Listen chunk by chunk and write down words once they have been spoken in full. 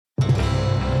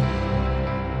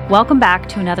Welcome back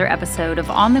to another episode of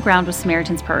On the Ground with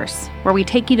Samaritan's Purse, where we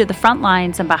take you to the front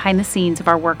lines and behind the scenes of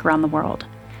our work around the world.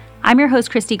 I'm your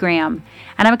host, Christy Graham,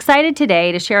 and I'm excited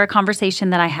today to share a conversation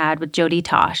that I had with Jody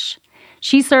Tosh.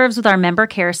 She serves with our member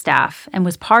care staff and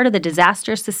was part of the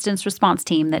disaster assistance response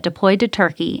team that deployed to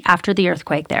Turkey after the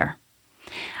earthquake there.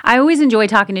 I always enjoy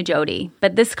talking to Jody,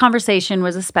 but this conversation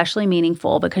was especially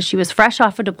meaningful because she was fresh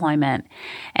off a deployment,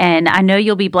 and I know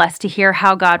you'll be blessed to hear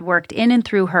how God worked in and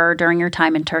through her during her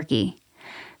time in Turkey.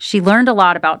 She learned a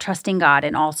lot about trusting God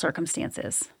in all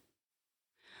circumstances.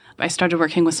 I started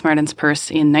working with Samaritan's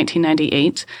Purse in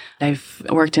 1998. I've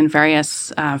worked in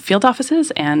various field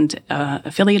offices and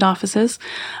affiliate offices,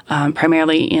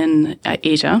 primarily in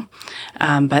Asia,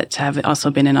 but have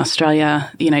also been in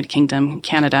Australia, the United Kingdom,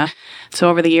 Canada. So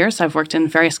over the years, I've worked in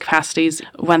various capacities.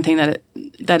 One thing that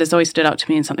has always stood out to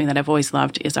me and something that I've always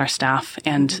loved is our staff,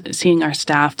 and seeing our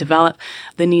staff develop,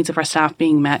 the needs of our staff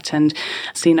being met, and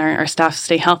seeing our staff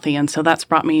stay healthy. And so that's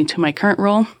brought me to my current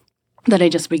role that I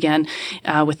just began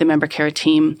with the member care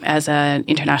team as an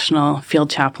international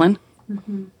field chaplain.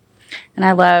 Mm-hmm. And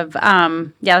I love,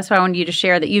 that's why I wanted you to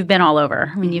share that you've been all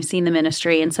over. I mean, you've seen the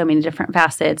ministry in so many different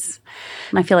facets.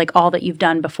 And I feel like all that you've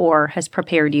done before has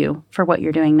prepared you for what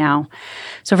you're doing now.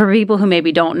 So for people who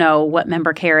maybe don't know what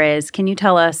member care is, can you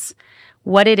tell us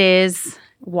what it is,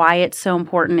 why it's so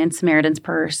important in Samaritan's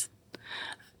Purse?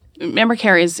 Member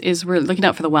care is we're looking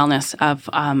out for the wellness of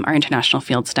our international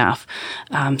field staff.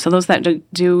 So those that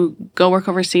do go work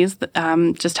overseas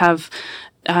just have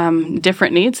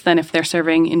different needs than if they're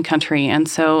serving in country. And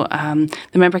so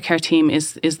the member care team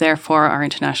is there for our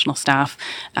international staff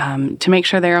to make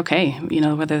sure they're okay,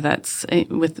 whether that's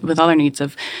with all their needs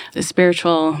of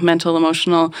spiritual, mental,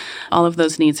 emotional, all of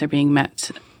those needs are being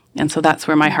met. And so that's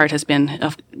where my heart has been,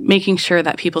 of making sure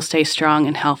that people stay strong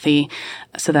and healthy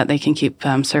so that they can keep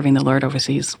serving the Lord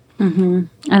overseas. Mm-hmm.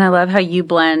 And I love how you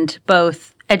blend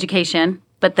both education,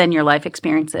 but then your life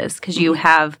experiences, because you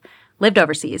have lived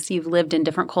overseas. You've lived in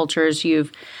different cultures.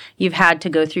 You've had to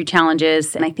go through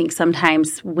challenges. And I think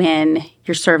sometimes when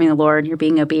you're serving the Lord, you're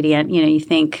being obedient, you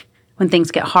think, when things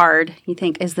get hard, you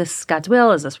think, is this God's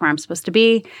will? Is this where I'm supposed to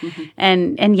be? Mm-hmm.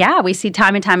 And yeah, we see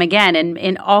time and time again,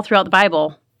 and all throughout the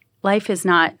Bible, life is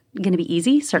not going to be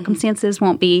easy. Circumstances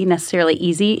won't be necessarily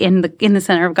easy in the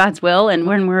center of God's will and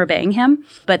when we're obeying Him.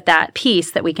 But that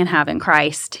peace that we can have in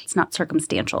Christ, it's not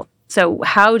circumstantial. So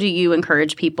how do you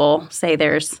encourage people, say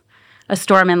there's a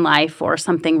storm in life or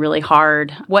something really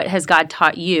hard? What has God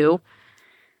taught you?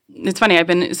 It's funny, I've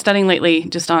been studying lately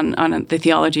just on the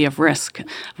theology of risk.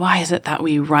 Why is it that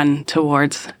we run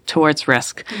towards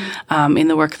risk in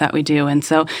the work that we do? And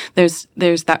so there's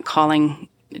that calling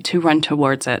to run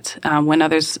towards it when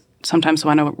others sometimes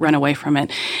want to run away from it.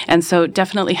 And so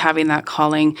definitely having that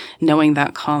calling, knowing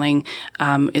that calling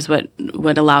is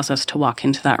what allows us to walk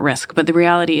into that risk. But the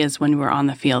reality is when we're on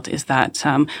the field is that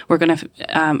we're going to,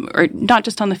 or not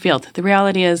just on the field, the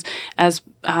reality is as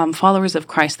followers of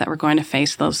Christ that we're going to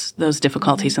face those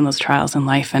difficulties and those trials in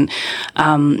life.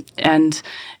 And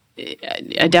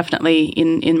I definitely,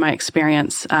 in my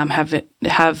experience,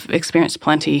 have experienced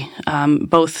plenty,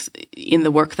 both in the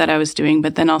work that I was doing,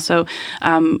 but then also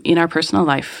in our personal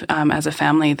life as a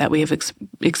family that we have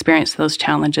experienced those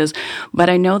challenges. But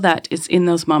I know that it's in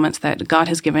those moments that God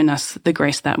has given us the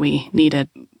grace that we needed.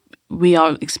 We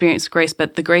all experience grace,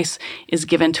 but the grace is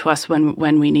given to us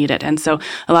when we need it. And so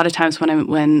a lot of times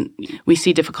when we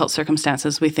see difficult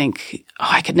circumstances, we think,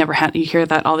 I could never handle. You hear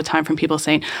that all the time from people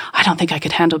saying, I don't think I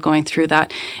could handle going through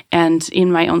that. And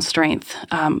in my own strength,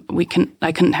 I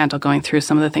couldn't handle going through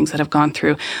some of the things that I've gone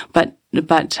through. But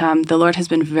the Lord has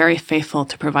been very faithful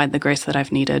to provide the grace that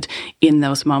I've needed in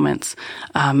those moments,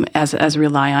 as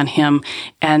rely on Him,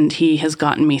 and He has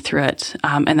gotten me through it.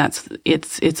 And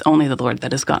it's only the Lord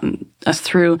that has gotten us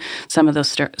through some of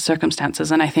those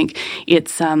circumstances. And I think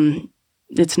it's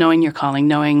knowing your calling,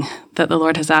 knowing that the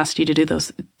Lord has asked you to do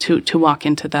those, to walk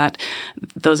into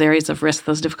those areas of risk,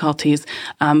 those difficulties,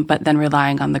 but then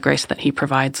relying on the grace that He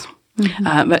provides.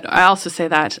 Mm-hmm. But I also say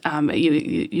that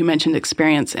you mentioned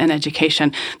experience and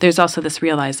education. There's also this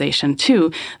realization,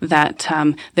 too, that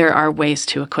there are ways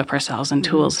to equip ourselves and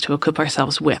tools to equip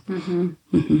ourselves with. Mm-hmm.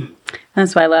 Mm-hmm.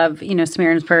 That's why I love,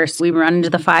 Samaritan's Purse. We run into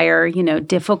the fire,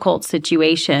 difficult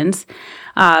situations,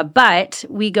 but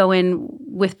we go in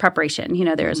with preparation.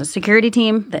 There is a security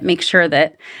team that makes sure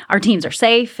that our teams are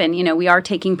safe, and, we are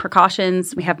taking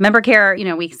precautions. We have member care,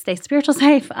 we stay spiritual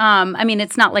safe.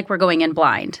 It's not like we're going in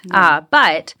blind,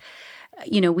 but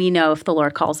we know if the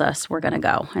Lord calls us, we're going to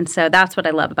go. And so that's what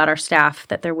I love about our staff,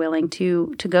 that they're willing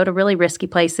to go to really risky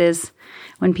places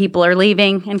when people are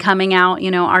leaving and coming out.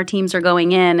 Our teams are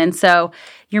going in. And so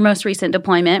your most recent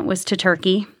deployment was to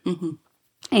Turkey. Mm-hmm.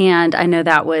 And I know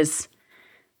that was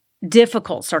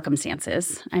difficult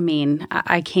circumstances. I mean,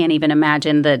 I can't even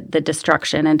imagine the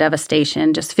destruction and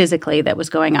devastation just physically that was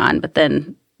going on. But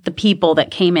then the people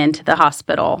that came into the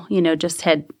hospital, just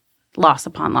had loss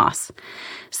upon loss.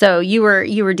 So you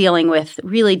were dealing with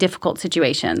really difficult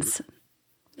situations.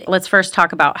 Let's first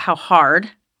talk about how hard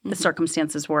the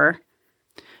circumstances were.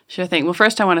 Sure thing. Well,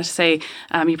 first I want to say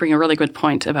you bring a really good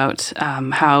point about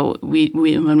how we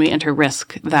when we enter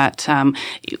risk, that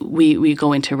we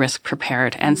go into risk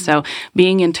prepared. And so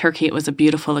being in Turkey, it was a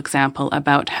beautiful example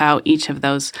about how each of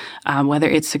those, whether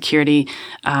it's security,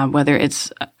 whether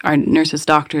it's our nurses,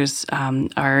 doctors,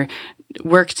 our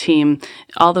work team,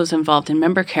 all those involved in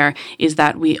member care, is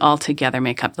that we all together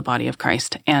make up the body of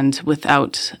Christ. And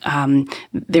without,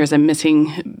 there's a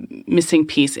missing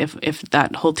piece if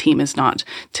that whole team is not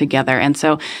together. And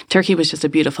so Turkey was just a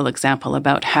beautiful example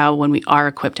about how when we are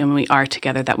equipped and when we are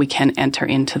together, that we can enter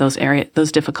into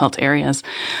those difficult areas.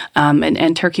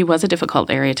 And Turkey was a difficult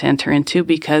area to enter into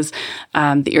because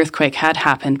the earthquake had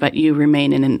happened, but you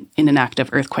remain in an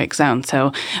active earthquake zone.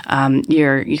 So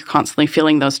you're constantly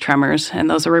feeling those tremors.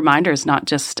 And those are reminders, not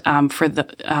just for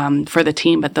the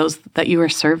team, but those that you are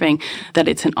serving, that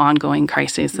it's an ongoing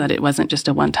crisis, that it wasn't just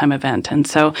a one-time event. And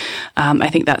so I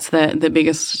think that's the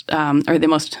biggest or the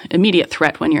most immediate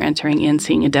threat when you're entering in,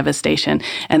 seeing a devastation,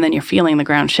 and then you're feeling the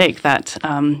ground shake, that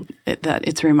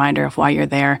it's a reminder of why you're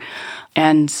there.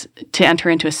 And to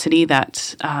enter into a city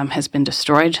that has been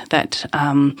destroyed, that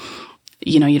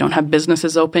you don't have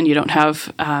businesses open, you don't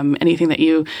have anything that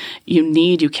you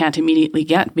need, you can't immediately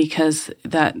get because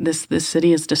this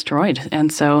city is destroyed.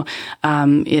 And so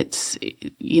it's,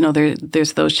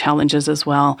 there's those challenges as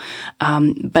well.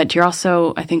 But you're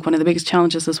also, I think one of the biggest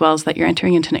challenges as well is that you're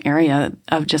entering into an area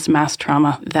of just mass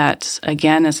trauma that,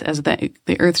 again, as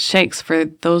the earth shakes for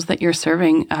those that you're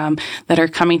serving, that are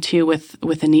coming to you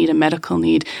with a need, a medical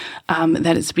need,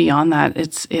 that it's beyond that.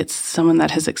 It's someone that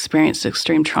has experienced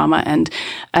extreme trauma, and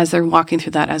as they're walking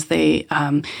through that, as they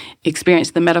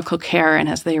experience the medical care, and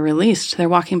as they're released, they're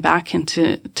walking back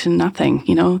into nothing.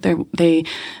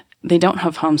 They don't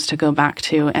have homes to go back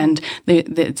to, and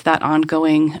it's that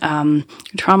ongoing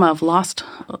trauma of lost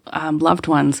loved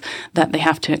ones that they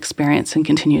have to experience and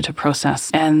continue to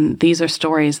process. And these are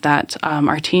stories that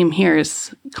our team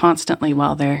hears constantly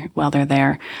while they're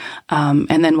there.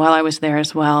 And then while I was there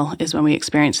as well is when we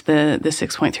experienced the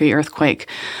 6.3 earthquake.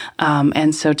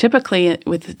 And so typically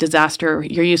with disaster,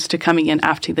 you're used to coming in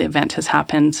after the event has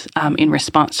happened in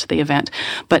response to the event,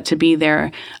 but to be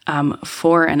there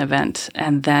for an event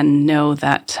and then know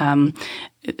that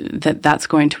that's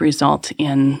going to result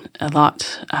in a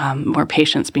lot more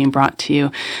patients being brought to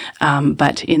you.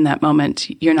 But in that moment,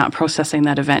 you're not processing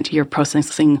that event. You're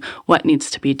processing what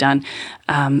needs to be done.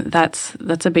 That's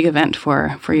a big event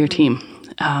for your team.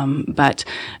 But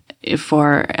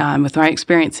with my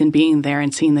experience in being there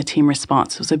and seeing the team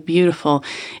response, it was a beautiful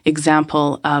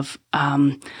example of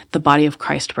the body of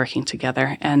Christ working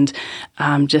together, and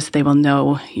just they will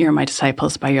know you're my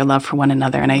disciples by your love for one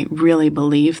another. And I really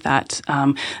believe that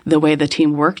the way the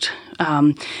team worked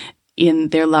in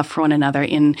their love for one another,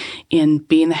 in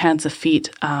being the hands and feet,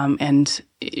 and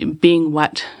being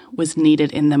what was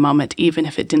needed in the moment, even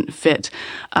if it didn't fit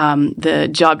the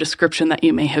job description that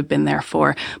you may have been there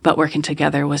for, but working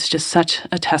together was just such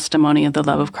a testimony of the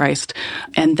love of Christ.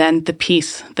 And then the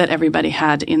peace that everybody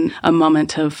had in a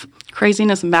moment of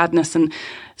craziness, madness, and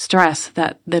stress,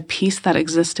 that the peace that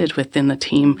existed within the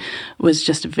team was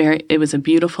just it was a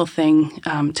beautiful thing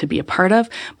to be a part of.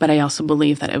 But I also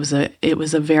believe that it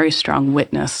was a very strong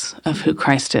witness of who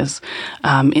Christ is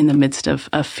in the midst of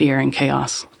fear and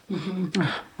chaos. Mm-hmm.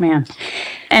 Oh, man.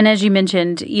 And as you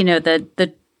mentioned,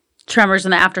 the tremors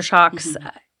and the aftershocks, mm-hmm.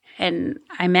 And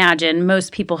I imagine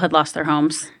most people had lost their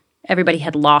homes. Everybody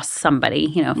had lost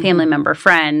somebody, family mm-hmm. member,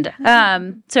 friend.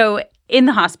 So in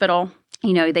the hospital,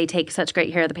 they take such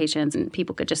great care of the patients, and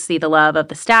people could just see the love of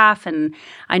the staff. And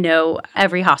I know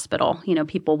every hospital,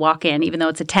 people walk in, even though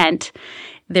it's a tent,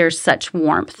 there's such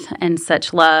warmth and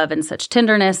such love and such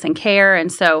tenderness and care. And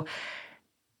so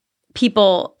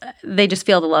people, they just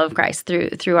feel the love of Christ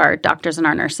through our doctors and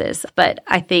our nurses. But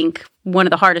I think one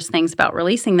of the hardest things about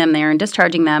releasing them there and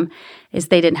discharging them is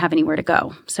they didn't have anywhere to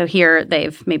go. So here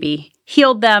they've maybe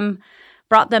healed them,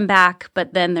 brought them back,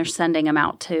 but then they're sending them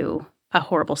out to a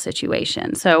horrible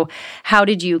situation. So how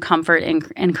did you comfort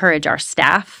and encourage our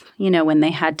staff, when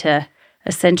they had to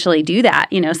essentially do that,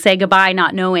 say goodbye,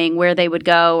 not knowing where they would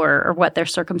go or what their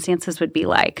circumstances would be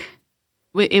like.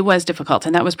 It was difficult,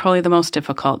 and that was probably the most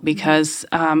difficult because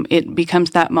it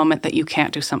becomes that moment that you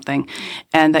can't do something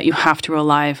and that you have to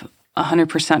rely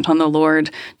 100% on the Lord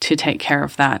to take care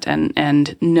of that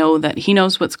and know that He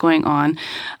knows what's going on.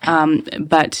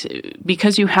 But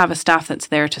because you have a staff that's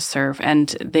there to serve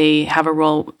and they have a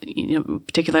role,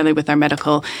 particularly with our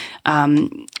medical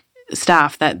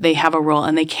staff, that they have a role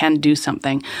and they can do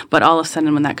something. But all of a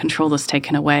sudden, when that control is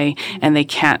taken away and they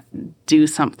can't do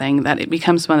something, that it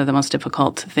becomes one of the most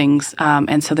difficult things.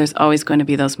 And so there's always going to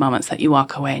be those moments that you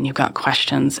walk away and you've got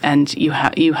questions and you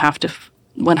have to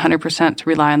 100%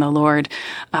 rely on the Lord.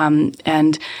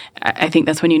 And I think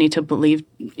that's when you need to believe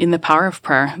in the power of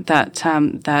prayer,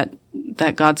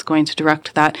 that God's going to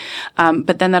direct that.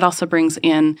 But then that also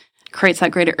creates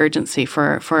that greater urgency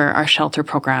for our shelter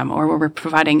program, or where we're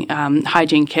providing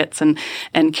hygiene kits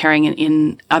and caring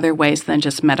in other ways than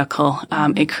just medical.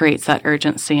 It creates that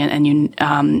urgency, and you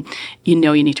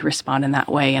need to respond in that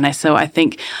way. And so I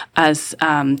think as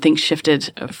things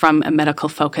shifted from a medical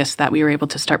focus, that we were able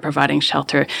to start providing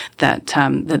shelter,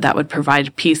 that would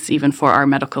provide peace even for our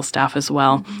medical staff as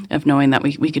well, of knowing that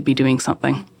we could be doing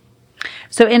something.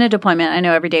 So in a deployment, I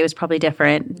know every day was probably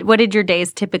different. What did your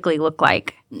days typically look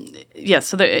like? Yes,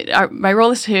 so my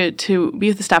role is to be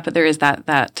with the staff, but there is that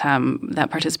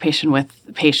participation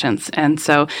with patients. And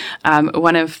so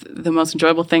one of the most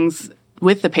enjoyable things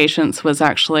with the patients was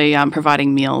actually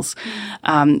providing meals.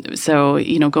 So,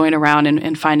 going around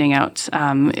and finding out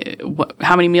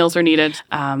how many meals are needed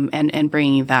and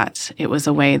bringing that. It was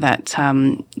a way that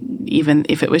even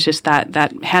if it was just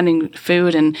that handing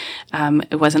food, and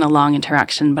it wasn't a long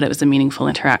interaction, but it was a meaningful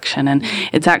interaction. And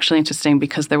it's actually interesting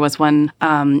because there was one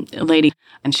lady,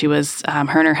 and she was,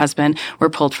 her and her husband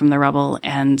were pulled from the rubble,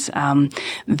 and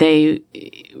they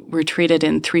were treated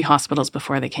in 3 hospitals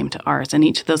before they came to ours. And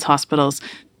each of those hospitals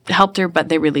helped her, but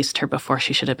they released her before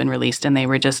she should have been released. And they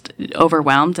were just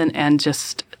overwhelmed and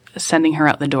just sending her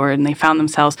out the door. And they found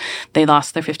themselves, they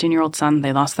lost their 15-year-old son,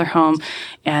 they lost their home,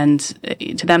 and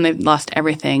to them, they've lost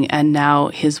everything. And now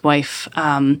his wife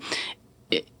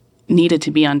needed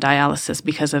to be on dialysis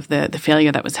because of the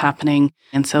failure that was happening.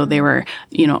 And so they were,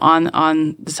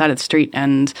 on the side of the street,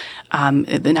 and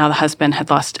now the husband had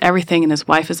lost everything, and his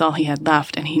wife is all he had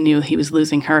left, and he knew he was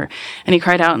losing her. And he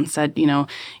cried out and said,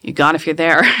 God, if you're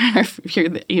there,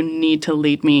 you need to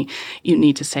lead me, you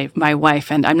need to save my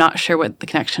wife. And I'm not sure what the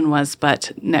connection was,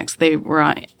 but next they were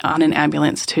on an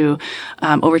ambulance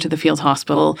over to the field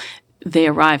hospital. They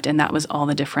arrived, and that was all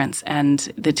the difference. And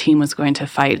the team was going to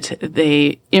fight.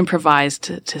 They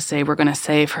improvised to say, we're going to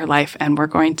save her life, and we're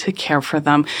going to care for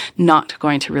them, not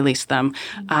going to release them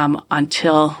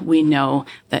until we know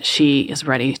that she is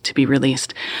ready to be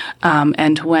released.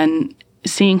 And when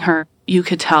seeing her, you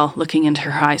could tell, looking into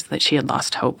her eyes, that she had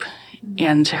lost hope.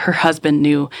 And her husband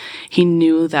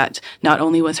knew that not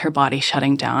only was her body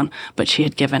shutting down, but she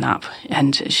had given up,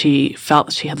 and she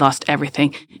felt she had lost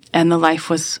everything, and the life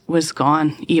was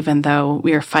gone, even though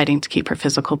we were fighting to keep her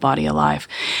physical body alive.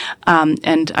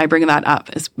 And I bring that up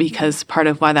because part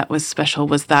of why that was special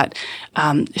was that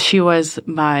she was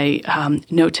my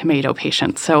no tomato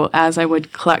patient. So as I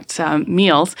would collect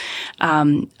meals,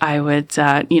 I would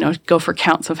go for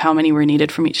counts of how many were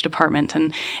needed from each department,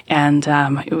 and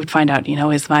I would find out,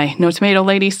 is my no tomato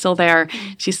lady still there?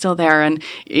 She's still there. And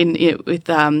with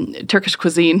Turkish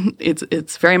cuisine,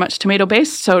 it's very much tomato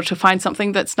based. So to find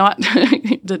something that's not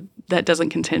that doesn't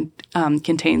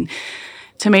contain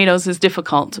tomatoes is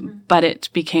difficult, but it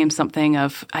became something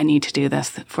of, I need to do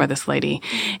this for this lady.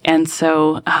 And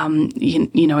so,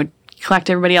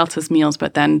 collect everybody else's meals,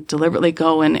 but then deliberately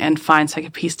go and find, so I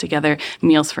could piece together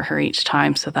meals for her each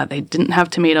time so that they didn't have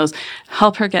tomatoes,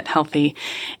 help her get healthy.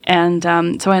 And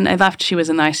so when I left, she was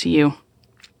in the ICU.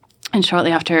 And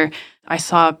shortly after, I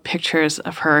saw pictures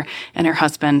of her and her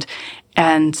husband,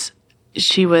 and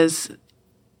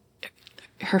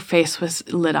her face was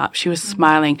lit up. She was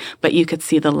smiling, but you could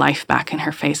see the life back in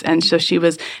her face. And so she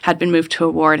had been moved to a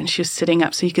ward, and she was sitting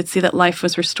up. So you could see that life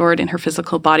was restored in her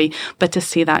physical body, but to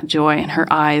see that joy in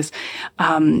her eyes,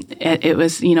 it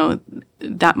was,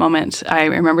 that moment, I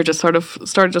remember just sort of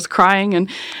started just crying,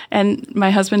 and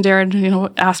my husband,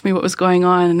 Darren, asked me what was going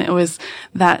on. And it was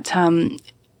that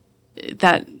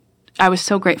I was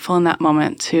so grateful in that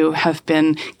moment to have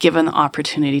been given the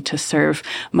opportunity to serve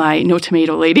my no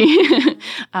tomato lady,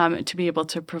 to be able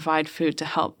to provide food to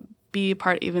help be a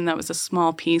part, even though it was a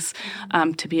small piece,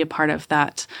 to be a part of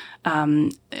that,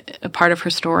 a part of her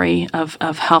story of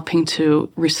helping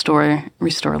to restore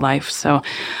life. So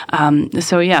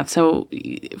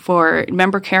for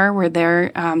member care, we're there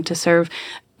to serve.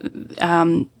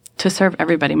 To serve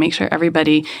everybody, make sure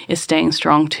everybody is staying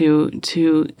strong to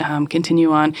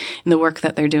continue on in the work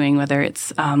that they're doing, whether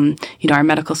it's our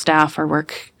medical staff, our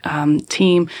work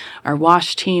team, our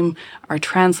WASH team, our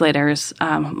translators,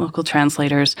 local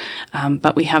translators,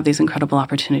 but we have these incredible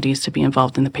opportunities to be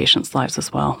involved in the patients' lives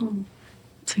as well.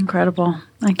 It's incredible.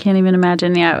 I can't even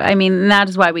imagine. Yeah, I mean, that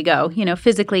is why we go.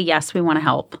 Physically, yes, we want to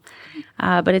help,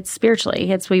 but it's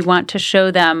spiritually. We want to show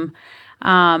them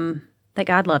that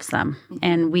God loves them,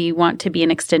 and we want to be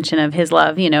an extension of His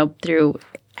love, through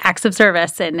acts of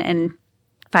service and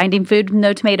finding food,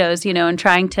 no tomatoes, and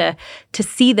trying to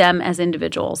see them as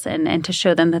individuals and to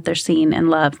show them that they're seen and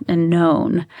loved and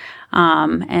known.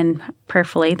 And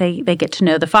prayerfully, they get to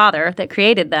know the Father that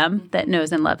created them, that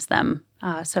knows and loves them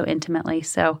so intimately.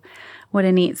 So what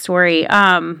a neat story.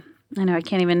 I know I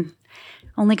can't even,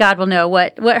 only God will know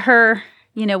what her,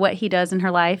 what He does in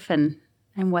her life and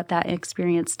what that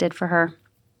experience did for her.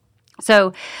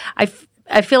 So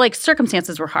I feel like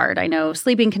circumstances were hard. I know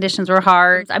sleeping conditions were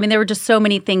hard. I mean, there were just so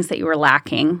many things that you were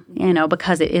lacking,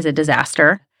 because it is a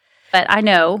disaster. But I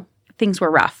know things were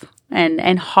rough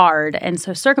and hard, and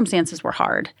so circumstances were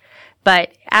hard.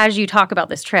 But as you talk about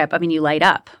this trip, I mean, you light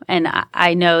up. And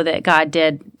I know that God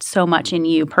did so much in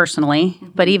you personally,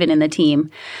 but even in the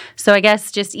team. So I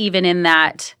guess just even in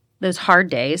those hard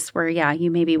days where,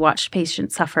 you maybe watched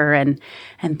patients suffer and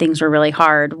things were really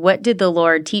hard. What did the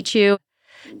Lord teach you?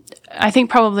 I think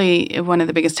probably one of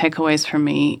the biggest takeaways for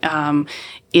me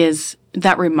is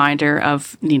that reminder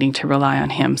of needing to rely on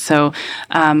Him. So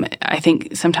I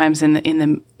think sometimes in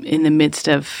the midst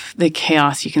of the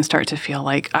chaos, you can start to feel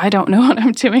like, I don't know what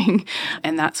I'm doing.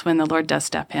 And that's when the Lord does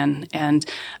step in. And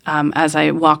as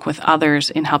I walk with others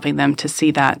in helping them to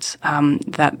see that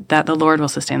the Lord will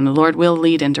sustain them, the Lord will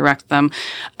lead and direct them,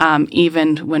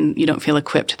 even when you don't feel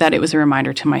equipped, that it was a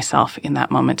reminder to myself in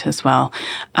that moment as well.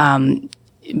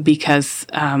 Because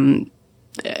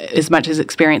as much as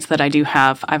experience that I do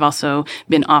have, I've also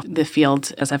been off the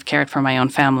field as I've cared for my own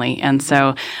family. And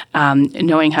so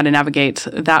knowing how to navigate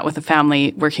that with a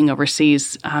family working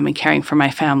overseas and caring for my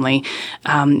family,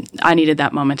 I needed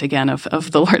that moment again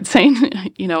of the Lord saying,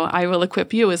 I will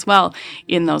equip you as well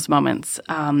in those moments.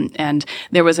 And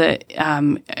there was as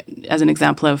an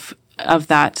example of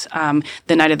that,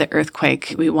 the night of the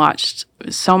earthquake, we watched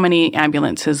so many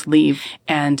ambulances leave,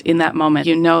 and in that moment,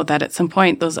 that at some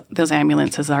point those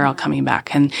ambulances are all coming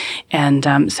back,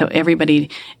 and so everybody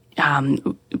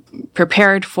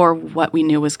prepared for what we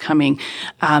knew was coming.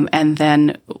 And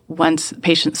then once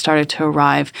patients started to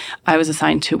arrive, I was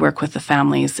assigned to work with the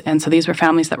families. And so these were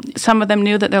families that some of them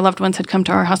knew that their loved ones had come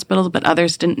to our hospitals, but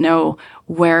others didn't know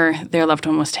where their loved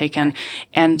one was taken.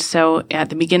 And so at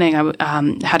the beginning,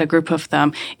 I had a group of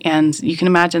them, and you can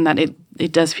imagine that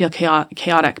it does feel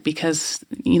chaotic because,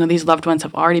 these loved ones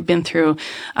have already been through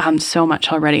so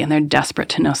much already, and they're desperate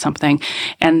to know something.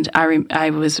 And I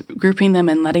was grouping them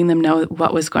and letting them know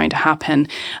what was going to happen,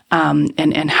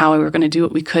 and how we were going to do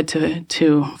what we could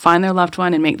to find their loved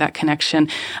one and make that connection.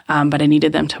 But I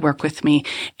needed them to work with me.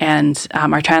 And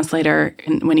our translator,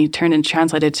 when he turned and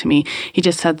translated to me, he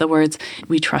just said the words,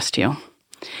 "We trust you."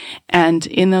 And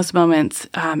in those moments,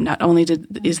 not only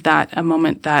is that a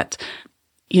moment that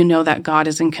that God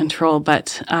is in control,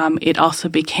 but it also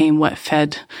became what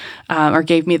fed or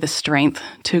gave me the strength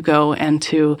to go and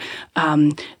to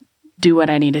do what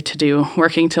I needed to do,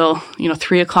 working till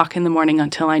 3:00 in the morning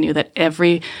until I knew that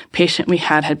every patient we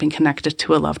had been connected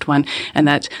to a loved one, and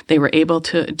that they were able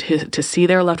to see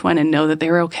their loved one and know that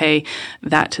they were okay,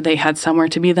 that they had somewhere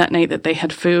to be that night, that they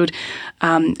had food,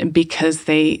 because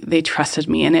they trusted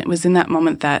me. And it was in that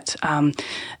moment that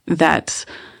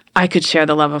I could share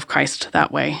the love of Christ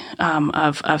that way,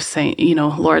 of saying,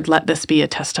 Lord, let this be a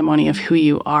testimony of who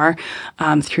you are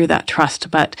through that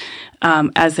trust. But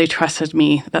as they trusted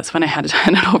me, that's when I had to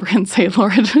hand it over and say,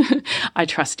 Lord, I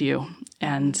trust you.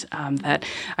 And that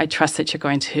I trust that you're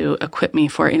going to equip me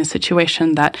for in a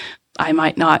situation that I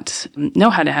might not know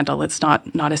how to handle. It's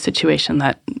not a situation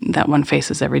that one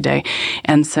faces every day.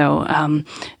 And so,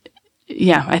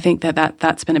 I think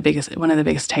that's been one of the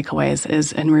biggest takeaways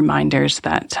is and reminders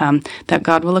that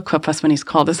God will equip us when He's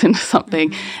called us into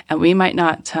something, and we might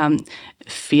not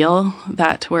feel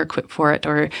that we're equipped for it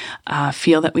or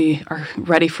feel that we are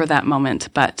ready for that moment,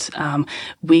 but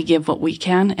we give what we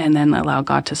can and then allow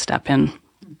God to step in.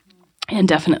 And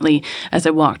definitely, as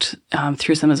I walked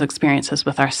through some of those experiences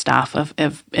with our staff,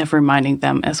 of reminding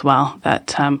them as well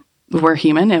that we're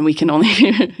human and we can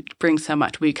only bring so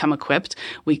much. We come equipped.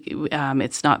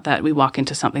 It's not that we walk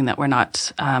into something that we're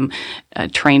not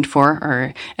trained for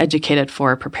or educated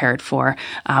for, or prepared for.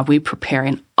 We prepare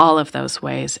in all of those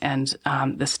ways, and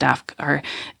the staff are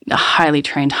highly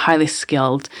trained, highly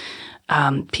skilled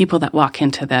people that walk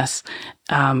into this.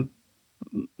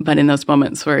 But in those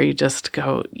moments where you just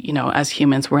go, as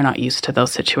humans, we're not used to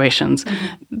those situations,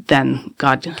 then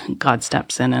God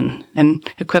steps in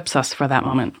and equips us for that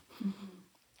moment.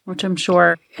 Which I'm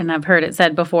sure, and I've heard it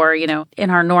said before, in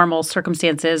our normal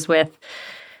circumstances with,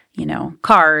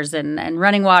 cars and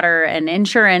running water and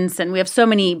insurance, and we have so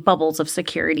many bubbles of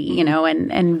security,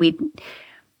 and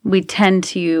we tend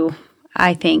to,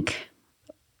 I think,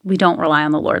 we don't rely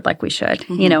on the Lord like we should,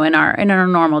 in our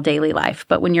normal daily life.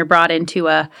 But when you're brought into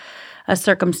a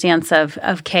circumstance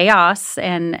of chaos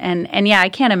and I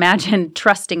can't imagine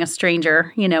trusting a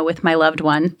stranger, with my loved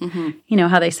one.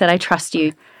 How they said, I trust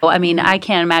you. I mean, I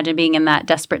can't imagine being in that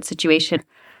desperate situation.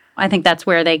 I think that's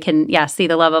where they can, see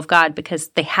the love of God, because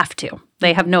they have to.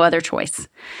 They have no other choice.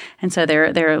 And so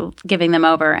they're giving them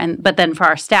over. But then for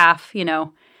our staff,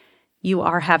 you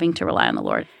are having to rely on the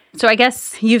Lord. So I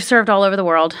guess you've served all over the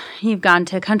world. You've gone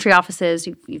to country offices.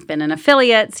 You've been in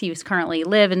affiliates. You currently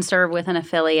live and serve with an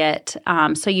affiliate.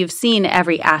 So you've seen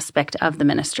every aspect of the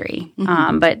ministry.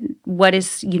 But what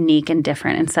is unique and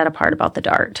different and set apart about the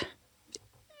DART?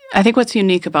 I think what's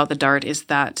unique about the DART is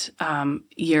that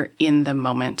you're in the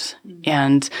moment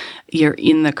and you're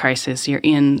in the crisis. You're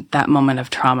in that moment of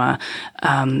trauma.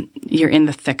 You're in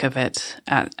the thick of it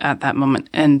at that moment.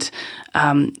 And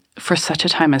for such a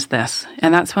time as this.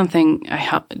 And that's one thing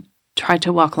I tried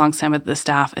to walk alongside with the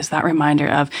staff, is that reminder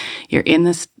of you're in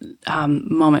this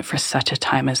moment for such a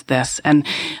time as this. And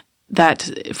that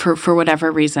for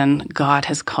whatever reason, God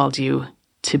has called you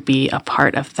to be a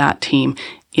part of that team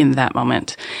in that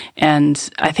moment. And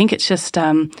I think it's just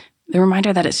the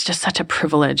reminder that it's just such a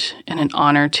privilege and an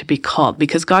honor to be called,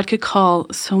 because God could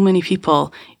call so many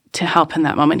people to help in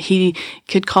that moment. He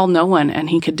could call no one, and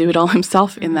he could do it all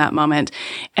himself in that moment.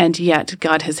 And yet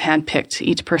God has handpicked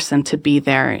each person to be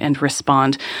there and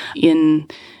respond. In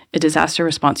a disaster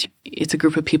response, it's a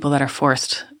group of people that are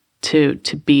forced to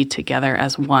be together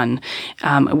as one,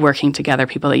 working together,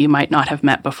 people that you might not have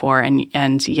met before,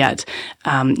 and yet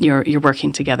you're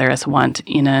working together as one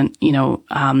in a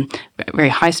very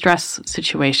high stress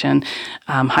situation,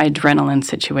 high adrenaline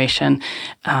situation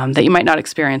that you might not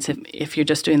experience if you're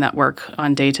just doing that work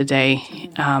on day to day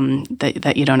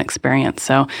that you don't experience.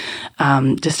 So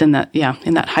just in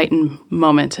that heightened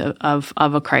moment of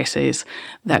a crisis,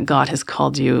 that God has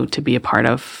called you to be a part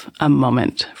of a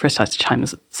moment for such a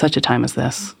time as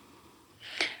this.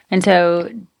 And so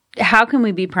how can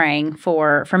we be praying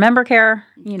for member care,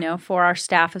 for our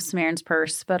staff of Samaritan's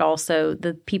Purse, but also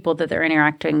the people that they're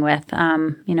interacting with,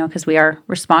 because we are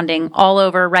responding all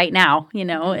over right now,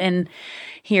 and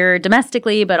here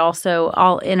domestically, but also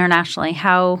all internationally.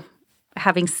 How,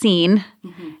 having seen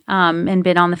and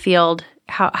been on the field,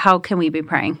 how can we be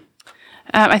praying?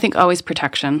 I think always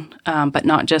protection, but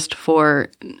not just for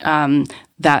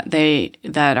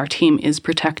that our team is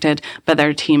protected, but that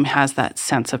our team has that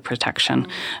sense of protection,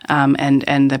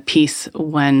 and the peace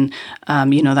when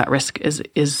that risk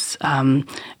is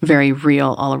very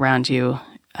real all around you.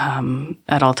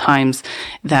 At all times,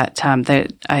 that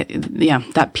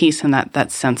peace and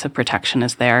that sense of protection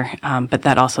is there, but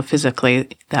that also physically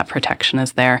that protection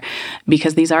is there,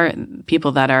 because these are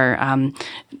people that are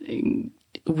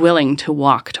willing to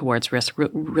walk towards risk,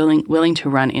 willing to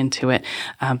run into it,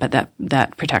 but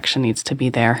that protection needs to be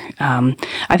there.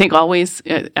 I think always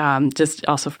just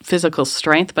also physical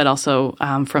strength, but also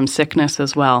from sickness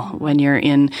as well. When you're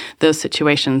in those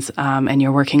situations and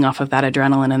you're working off of that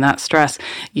adrenaline and that stress,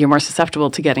 you're more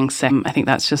susceptible to getting sick. I think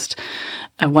that's just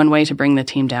one way to bring the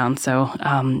team down. So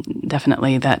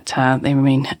definitely that they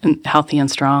remain healthy and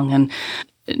strong, and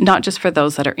not just for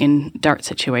those that are in DART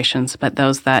situations, but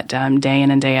those that day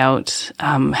in and day out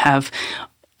have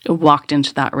walked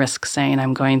into that risk saying,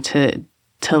 I'm going to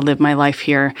live my life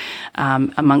here.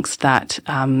 Amongst that,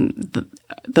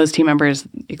 those team members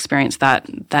experience that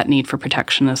need for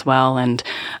protection as well. And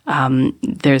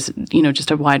there's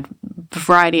just a wide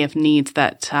variety of needs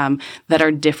that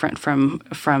are different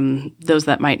from those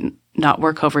that might not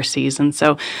work overseas. And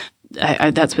so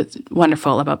that's what's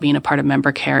wonderful about being a part of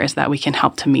member care, is that we can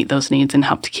help to meet those needs and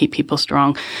help to keep people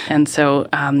strong. And so,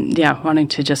 wanting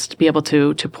to just be able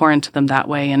to pour into them that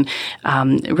way. And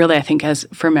really, I think as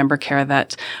for member care,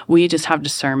 that we just have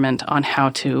discernment on how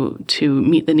to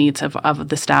meet the needs of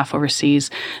the staff overseas,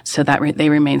 so that they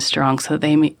remain strong, so that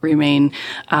they remain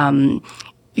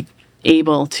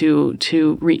able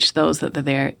to reach those that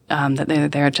they're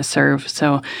there to serve.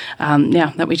 So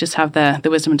that we just have the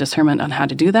wisdom and discernment on how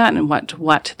to do that and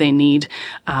what they need,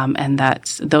 and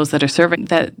that those that are serving,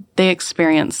 that they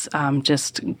experience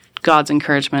just God's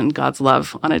encouragement, God's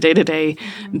love on a day-to-day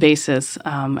basis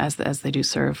as they do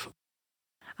serve.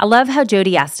 I love how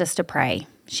Jody asked us to pray.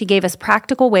 She gave us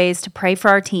practical ways to pray for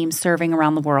our teams serving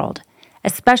around the world,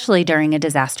 especially during a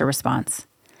disaster response.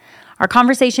 Our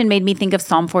conversation made me think of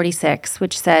Psalm 46,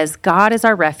 which says, "God is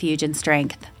our refuge and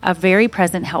strength, a very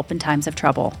present help in times of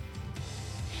trouble."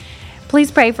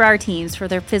 Please pray for our teams, for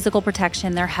their physical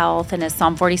protection, their health, and as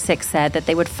Psalm 46 said, that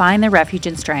they would find their refuge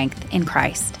and strength in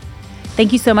Christ.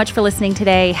 Thank you so much for listening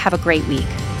today. Have a great week.